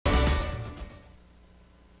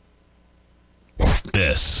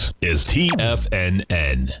This is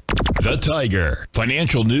TFNN, the Tiger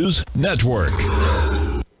Financial News Network.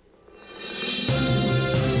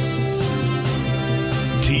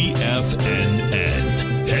 TFNN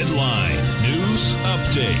Headline News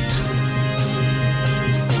Update.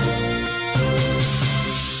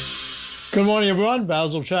 Good morning, everyone.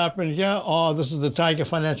 Basil, Chapman here. This is the Tiger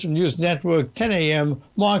Financial News Network, 10 a.m.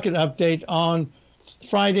 market update on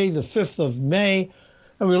Friday, the 5th of May.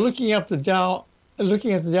 And we're looking at the Dow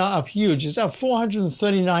up huge. It's up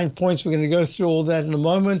 439 points. We're going to go through all that in a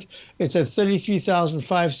moment. It's at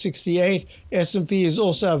 33,568. S&P is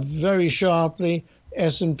also up very sharply.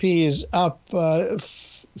 S&P is up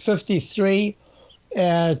 53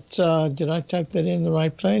 at, did I type that in the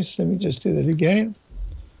right place? Let me just do that again.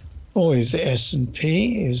 Always the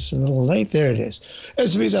S&P is a little late. There it is.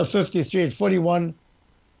 S&P is up 53 at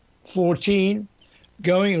 41.14,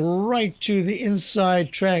 going right to the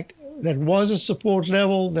inside track. That was a support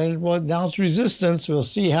level, then it was now it's resistance. We'll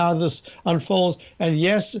see how this unfolds. And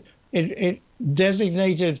yes, it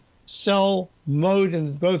designated sell mode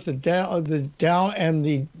in both the Dow and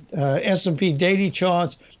the S&P daily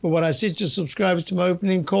charts. But what I said to subscribers to my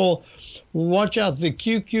opening call, watch out, the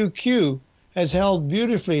QQQ has held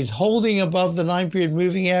beautifully. It's holding above the 9-period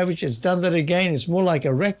moving average. It's done that again. It's more like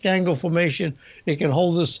a rectangle formation. It can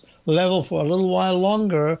hold this level for a little while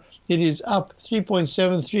longer. It is up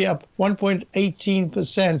 3.73, up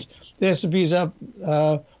 1.18%. The S&P is up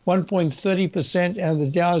 1.30%, and the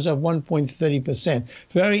Dow is up 1.30%.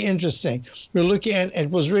 Very interesting. We're looking at,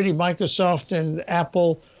 it was really Microsoft and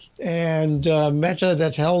Apple and Meta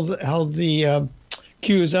that held the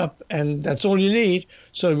Q's up, and that's all you need.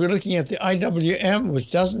 So we're looking at the IWM,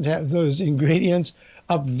 which doesn't have those ingredients,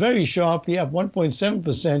 up very sharply, up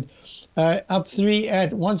 1.7%, up 3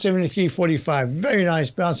 at 173.45. Very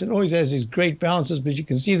nice bounce. It always has these great bounces, but you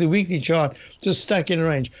can see the weekly chart just stuck in a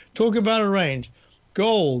range. Talk about a range.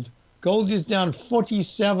 Gold is down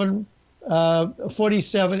 47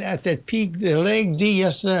 at that peak. The leg D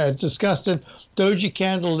yesterday, I discussed it. Doji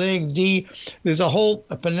candle, leg D. There's a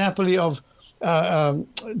panoply of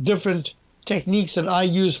different techniques that I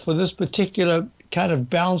use for this particular kind of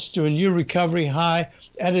bounce to a new recovery high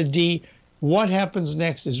at a D. What happens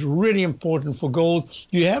next is really important for gold.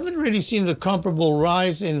 You haven't really seen the comparable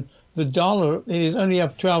rise in the dollar. It is only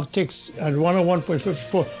up 12 ticks at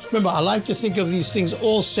 101.54. Remember, I like to think of these things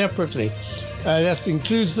all separately. That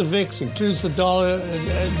includes the VIX, includes the dollar,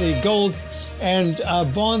 the gold, and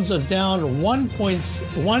bonds are down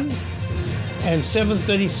 1.1 and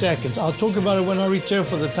 7:30 seconds. I'll talk about it when I return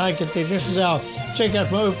for the Tiger Technicians Hour. Check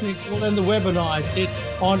out my opening call, and the webinar I did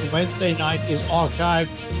on Wednesday night is archived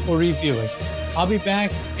for reviewing. I'll be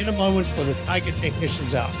back in a moment for the Tiger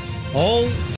Technicians Hour. Hold